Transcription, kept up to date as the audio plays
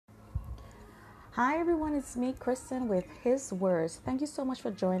Hi everyone, it's me, Kristen, with His Words. Thank you so much for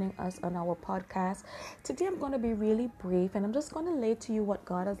joining us on our podcast. Today I'm going to be really brief and I'm just going to lay to you what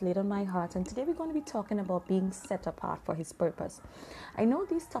God has laid on my heart. And today we're going to be talking about being set apart for His purpose. I know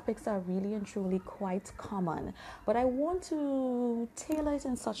these topics are really and truly quite common, but I want to tailor it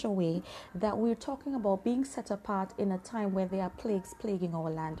in such a way that we're talking about being set apart in a time where there are plagues plaguing our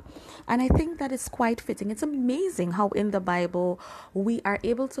land. And I think that is quite fitting. It's amazing how in the Bible we are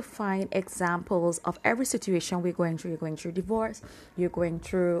able to find examples of every situation we're going through. You're going through divorce, you're going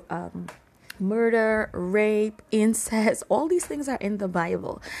through murder, rape, incest. All these things are in the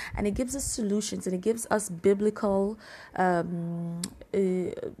Bible, and it gives us solutions and it gives us biblical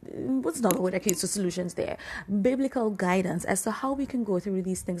what's another word I can use for solutions there, biblical guidance as to how we can go through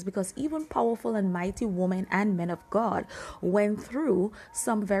these things, because even powerful and mighty women and men of God went through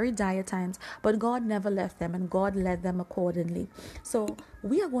some very dire times, but God never left them and God led them accordingly. So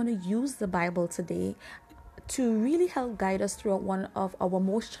we are going to use the Bible today to really help guide us through one of our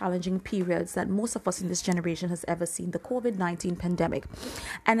most challenging periods that most of us in this generation has ever seen, the COVID-19 pandemic.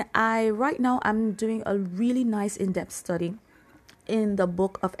 And right now I'm doing a really nice in-depth study in the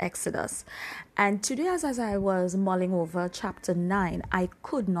book of Exodus. And today, as I was mulling over chapter 9, I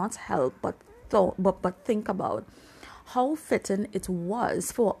could not help but think about how fitting it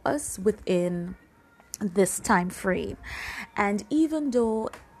was for us within this time frame. And even though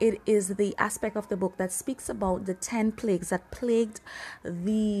it is the aspect of the book that speaks about the 10 plagues that plagued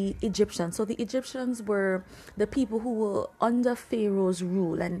the Egyptians. So the Egyptians were the people who were under Pharaoh's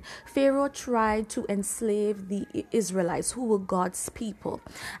rule, and Pharaoh tried to enslave the Israelites, who were God's people.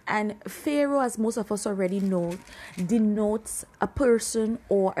 And Pharaoh, as most of us already know, denotes a person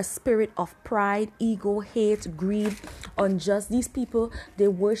or a spirit of pride, ego, hate, greed, unjust. These people, they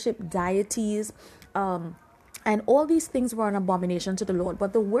worship deities, and all these things were an abomination to the Lord.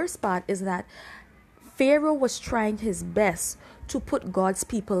 But the worst part is that Pharaoh was trying his best to put God's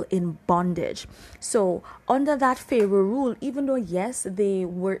people in bondage. So under that Pharaoh rule, even though yes, they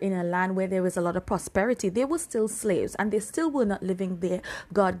were in a land where there was a lot of prosperity, they were still slaves and they still were not living their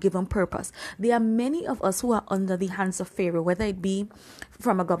God-given purpose. There are many of us who are under the hands of Pharaoh, whether it be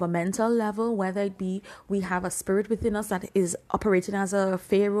from a governmental level, whether it be we have a spirit within us that is operating as a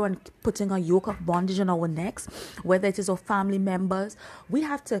Pharaoh and putting a yoke of bondage on our necks, whether it is our family members. We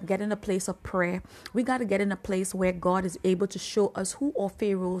have to get in a place of prayer. We got to get in a place where God is able to show us who our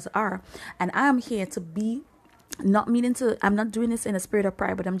pharaohs are. And I am here to be I'm not doing this in a spirit of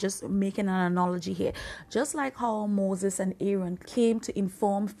pride, but I'm just making an analogy here. Just like how Moses and Aaron came to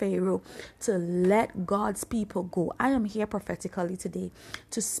inform Pharaoh to let God's people go, I am here prophetically today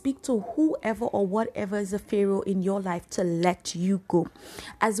to speak to whoever or whatever is a Pharaoh in your life to let you go.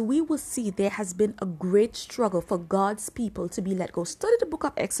 As we will see, there has been a great struggle for God's people to be let go. Study the book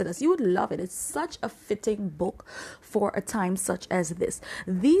of Exodus. You would love it. It's such a fitting book for a time such as this.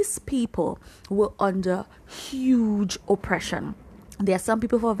 These people were under huge oppression. There are some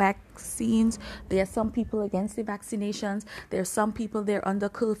people for vaccines. There are some people against the vaccinations. There are some people they're under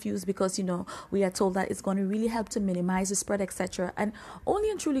curfews because, we are told that it's going to really help to minimize the spread, etc. And only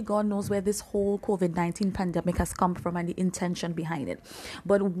and truly God knows where this whole COVID-19 pandemic has come from and the intention behind it.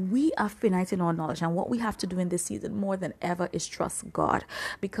 But we are finite in our knowledge, and what we have to do in this season more than ever is trust God,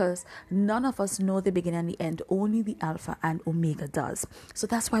 because none of us know the beginning and the end. Only the Alpha and Omega does. So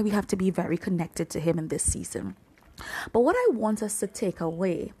that's why we have to be very connected to Him in this season. But what I want us to take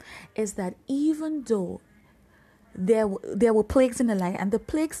away is that even though there were plagues in the land, and the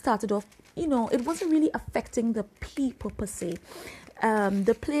plague started off, it wasn't really affecting the people per se.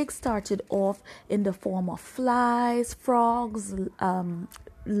 The plague started off in the form of flies, frogs,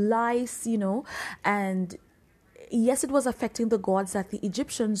 lice, and yes, it was affecting the gods that the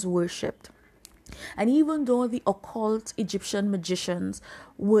Egyptians worshipped. And even though the occult Egyptian magicians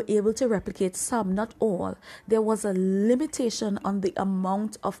were able to replicate some, not all, there was a limitation on the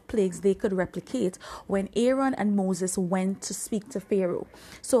amount of plagues they could replicate when Aaron and Moses went to speak to Pharaoh.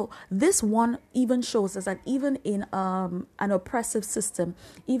 So this one even shows us that even in an oppressive system,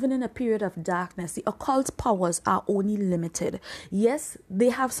 even in a period of darkness, the occult powers are only limited. Yes, they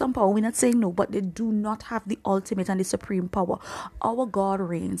have some power. We're not saying no, but they do not have the ultimate and the supreme power. Our God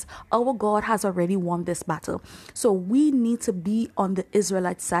reigns. Our God has already won this battle. So we need to be on the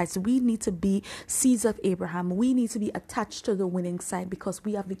Israelite side. So we need to be seeds of Abraham. We need to be attached to the winning side, because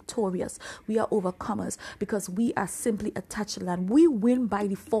we are victorious. We are overcomers, because we are simply attached to land. We win by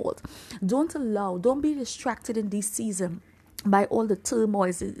default. Don't be distracted in this season by all the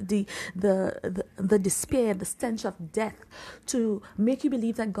turmoil, the despair, the stench of death, to make you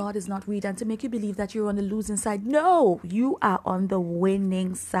believe that God is not real, and to make you believe that you're on the losing side. No, you are on the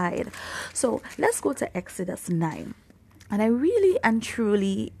winning side. So let's go to Exodus 9. And I really and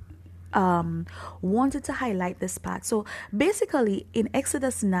truly wanted to highlight this part. So basically, in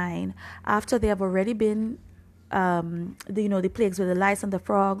Exodus 9, after they have already been the plagues with the lice and the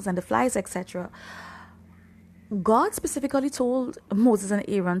frogs and the flies, etc., God specifically told Moses and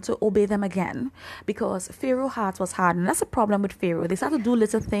Aaron to obey them again, because Pharaoh's heart was hardened. That's a problem with Pharaoh. They start to do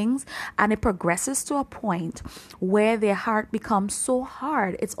little things, and it progresses to a point where their heart becomes so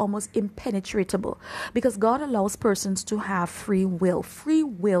hard it's almost impenetrable, because God allows persons to have free will.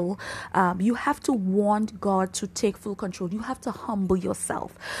 You have to want God to take full control. You have to humble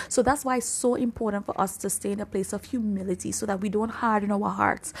yourself. So that's why it's so important for us to stay in a place of humility, so that we don't harden our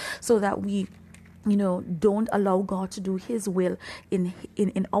hearts, so that we don't allow God to do his will in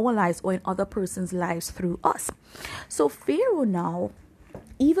our lives or in other person's lives through us. So Pharaoh now,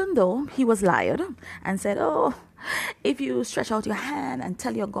 even though he was lied and said, oh, if you stretch out your hand and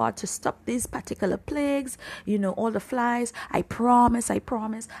tell your God to stop these particular plagues, all the flies, I promise,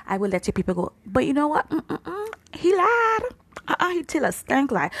 I will let your people go. But you know what? He lied. He tell a stank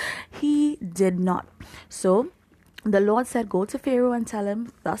lie. He did not. So the Lord said, go to Pharaoh and tell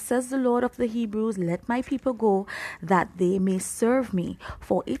him, thus says the Lord of the Hebrews, let my people go, that they may serve me.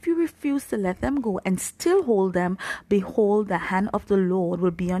 For if you refuse to let them go and still hold them, behold, the hand of the Lord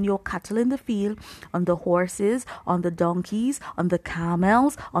will be on your cattle in the field, on the horses, on the donkeys, on the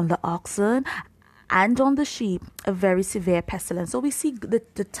camels, on the oxen, and on the sheep, a very severe pestilence. So we see the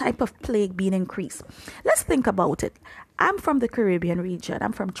type of plague being increased. Let's think about it. I'm from the Caribbean region.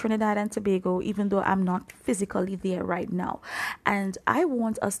 I'm from Trinidad and Tobago, even though I'm not physically there right now. And I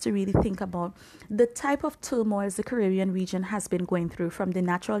want us to really think about the type of turmoil the Caribbean region has been going through, from the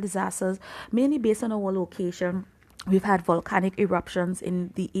natural disasters, mainly based on our location. We've had volcanic eruptions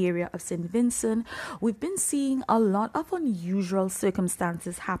in the area of St. Vincent. We've been seeing a lot of unusual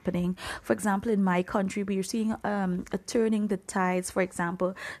circumstances happening. For example, in my country, we are seeing a turning the tides. For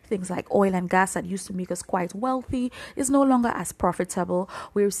example, things like oil and gas that used to make us quite wealthy is no longer as profitable.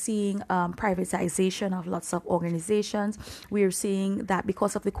 We're seeing privatization of lots of organizations. We're seeing that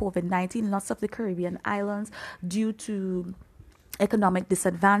because of the COVID-19, lots of the Caribbean islands, due to economic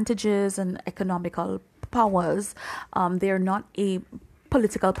disadvantages and economical powers, they're not a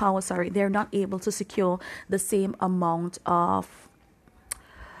political power, they're not able to secure the same amount of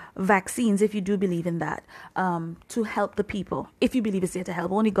vaccines, if you do believe in that, to help the people. If you believe it's there to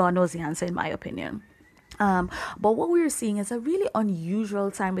help, only God knows the answer, in my opinion. But what we're seeing is a really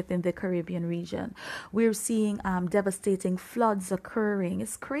unusual time within the Caribbean region. We're seeing devastating floods occurring.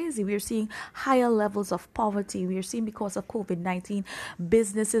 It's crazy. We're seeing higher levels of poverty. We're seeing, because of COVID-19,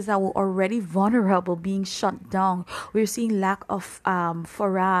 businesses that were already vulnerable being shut down. We're seeing lack of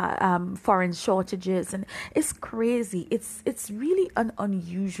foreign shortages, and it's crazy. It's really an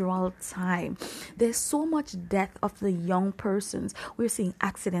unusual time. There's so much death of the young persons. We're seeing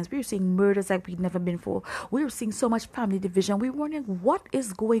accidents. We're seeing murders like we've never been before. We're seeing so much family division. We're wondering what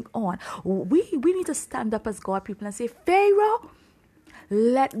is going on. We need to stand up as God people and say, Pharaoh,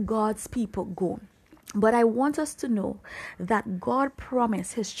 let God's people go. But I want us to know that God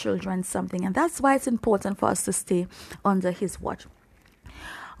promised his children something, and that's why it's important for us to stay under his watch.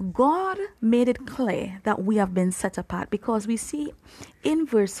 God made it clear that we have been set apart, because we see in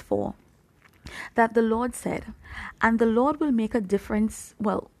verse 4 that the Lord said, and the Lord will make a difference.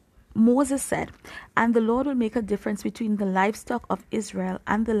 Moses said, and the Lord will make a difference between the livestock of Israel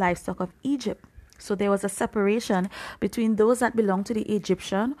and the livestock of Egypt. So there was a separation between those that belong to the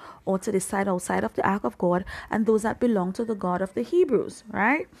Egyptian, or to the side outside of the ark of God, and those that belong to the God of the Hebrews,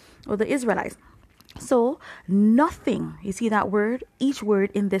 right? Or the Israelites. So nothing, you see that word? Each word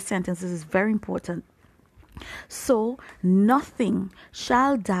in this sentence is very important. So nothing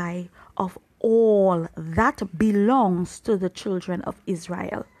shall die of all that belongs to the children of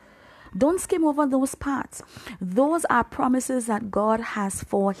Israel. Don't skim over those parts. Those are promises that God has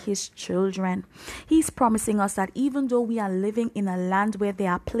for his children. He's promising us that even though we are living in a land where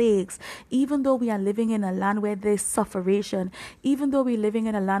there are plagues, even though we are living in a land where there's sufferation, even though we're living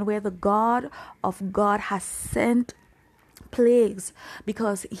in a land where the God of God has sent plagues,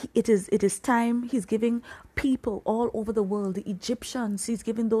 because it is time. He's giving people all over the world, the Egyptians, he's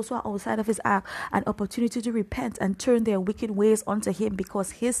giving those who are outside of his ark an opportunity to repent and turn their wicked ways unto him,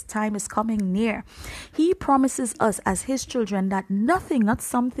 because his time is coming near. He promises us as his children that nothing, not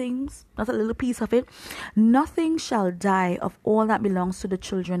some things, not a little piece of it, nothing shall die of all that belongs to the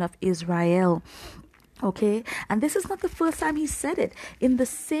children of Israel. Okay, and this is not the first time he said it. In the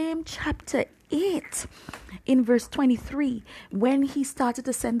same chapter 8, in verse 23, when he started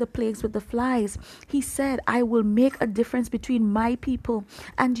to send the plagues with the flies, he said, I will make a difference between my people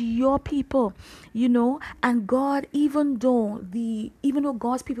and your people. And God, even though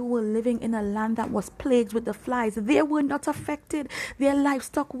God's people were living in a land that was plagued with the flies, they were not affected. Their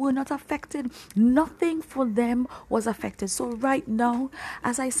livestock were not affected. Nothing for them was affected. So right now,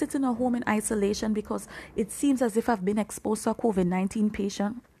 as I sit in a home in isolation, because it seems as if I've been exposed to a COVID-19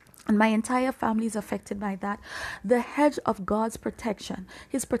 patient, and my entire family is affected by that, the hedge of God's protection,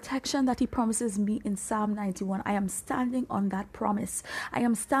 his protection that he promises me in Psalm 91, I am standing on that promise. I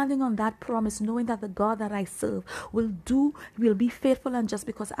am standing on that promise, knowing that the God that I serve will be faithful and just,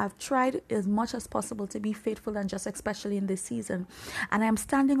 because I've tried as much as possible to be faithful and just, especially in this season. And I am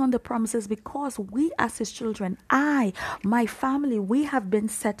standing on the promises because we as his children, my family, we have been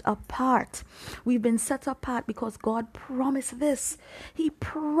set apart. We've been set apart because God promised this. He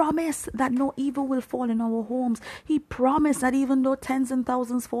promised that no evil will fall in our homes. He promised that even though tens and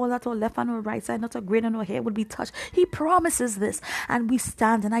thousands fall at our left and our right side, not a grain on our hair would be touched. He promises this, and we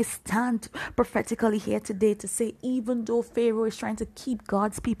stand, and I stand prophetically here today to say, even though Pharaoh is trying to keep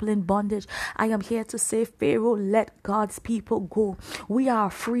God's people in bondage, I am here to say, Pharaoh, let God's people go. We are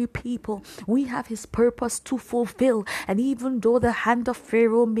a free people. We have his purpose to fulfill, and even though the hand of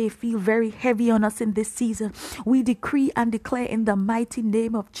Pharaoh may feel very heavy on us in this season, we decree and declare in the mighty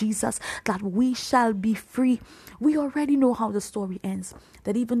name of Jesus that we shall be free. We already know how the story ends,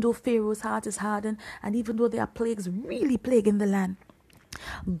 that even though Pharaoh's heart is hardened, and even though there are plagues really plaguing the land,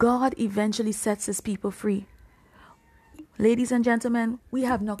 God eventually sets his people free. Ladies and gentlemen, we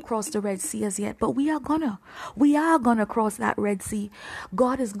have not crossed the Red Sea as yet, but we are gonna cross that Red Sea.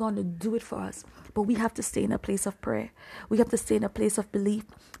 God is gonna do it for us, but we have to stay in a place of prayer. We have to stay in a place of belief.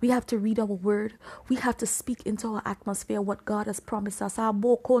 We have to read our word. We have to speak into our atmosphere what God has promised us.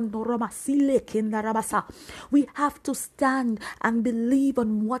 We have to stand and believe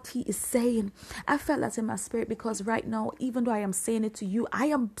on what he is saying. I felt that in my spirit, because right now, even though I am saying it to you, I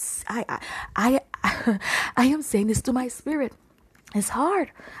am saying this to my spirit. It's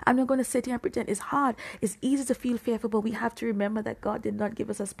hard. I'm not going to sit here and pretend it's hard. It's easy to feel fearful, but we have to remember that God did not give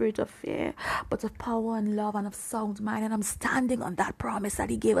us a spirit of fear, but of power and love and of sound mind. And I'm standing on that promise that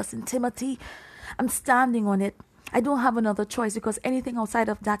he gave us in Timothy. I'm standing on it. I don't have another choice, because anything outside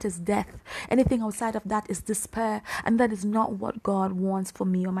of that is death. Anything outside of that is despair. And that is not what God wants for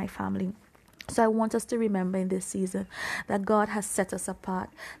me or my family. So I want us to remember in this season that God has set us apart,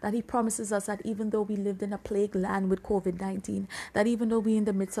 that he promises us that even though we lived in a plague land with COVID-19, that even though we're in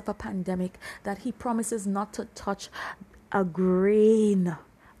the midst of a pandemic, that he promises not to touch a grain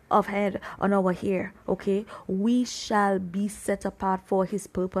of head on our hair. Okay, we shall be set apart for his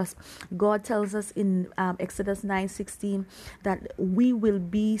purpose. God tells us in Exodus 9:16 that we will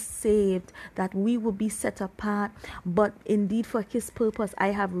be saved, that we will be set apart, but indeed for his purpose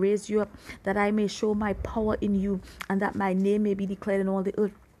I have raised you up, that I may show my power in you, and that my name may be declared in all the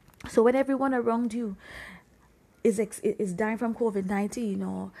earth. So when everyone around you is dying from COVID-19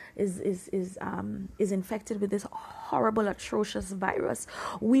 or is infected with this horrible, atrocious virus,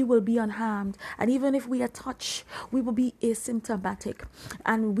 we will be unharmed. And even if we are touched, we will be asymptomatic,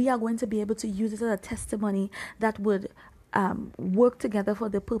 and we are going to be able to use it as a testimony that would work together for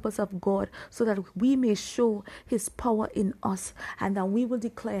the purpose of God, so that we may show his power in us, and that we will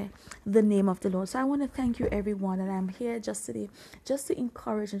declare the name of the Lord. So I want to thank you, everyone, and I'm here just today just to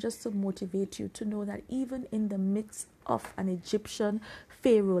encourage and just to motivate you to know that even in the midst of an Egyptian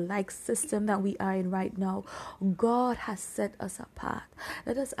Pharaoh-like system that we are in right now, God has set us apart.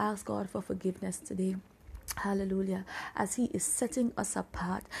 Let us ask God for forgiveness today. Hallelujah. As he is setting us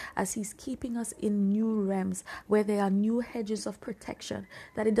apart, as he's keeping us in new realms where there are new hedges of protection,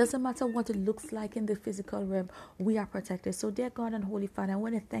 that it doesn't matter what it looks like in the physical realm, we are protected. So dear God and Holy Father, I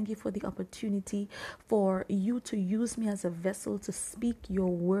want to thank you for the opportunity for you to use me as a vessel to speak your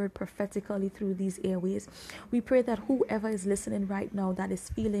word prophetically through these airways. We pray that whoever is listening right now that is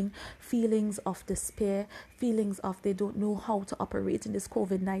feeling feelings of despair, feelings of they don't know how to operate in this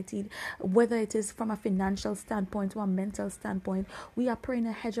COVID-19, whether it is from a financial standpoint or a mental standpoint, we are praying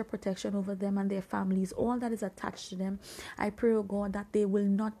a hedge of protection over them and their families, all that is attached to them. I pray, oh God, that they will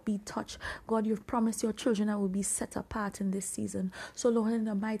not be touched. God, you've promised your children that will be set apart in this season. So Lord, in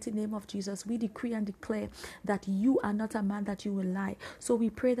the mighty name of Jesus, we decree and declare that you are not a man that you will lie. So we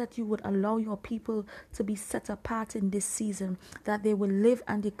pray that you would allow your people to be set apart in this season, that they will live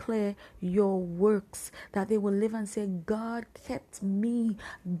and declare your works, that they will live and say, God kept me.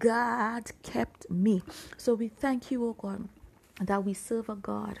 God kept me. So we thank you, oh God, that we serve a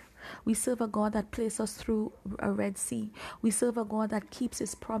God. We serve a God that places us through a Red Sea. We serve a God that keeps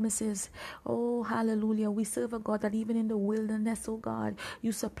his promises. Oh, hallelujah. We serve a God that even in the wilderness, oh God,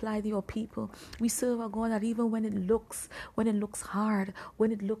 you supply your people. We serve a God that even when it looks hard,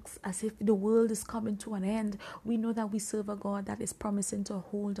 when it looks as if the world is coming to an end, we know that we serve a God that is promising to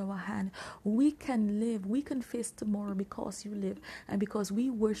hold our hand. We can live. We can face tomorrow because you live and because we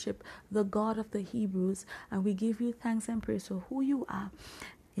worship the God of the Hebrews, and we give you thanks and praise for who you are.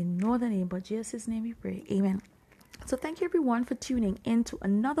 In no other name but Jesus' name we pray. Amen. So thank you everyone for tuning in to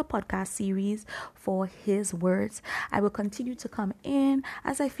another podcast series for His Words. I will continue to come in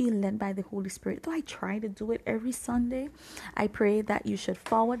as I feel led by the Holy Spirit, though I try to do it every Sunday. I pray that you should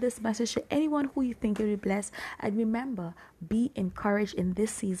forward this message to anyone who you think will be blessed. And remember, be encouraged in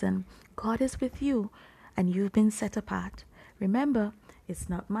this season. God is with you and you've been set apart. Remember, it's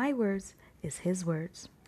not my words, it's His words.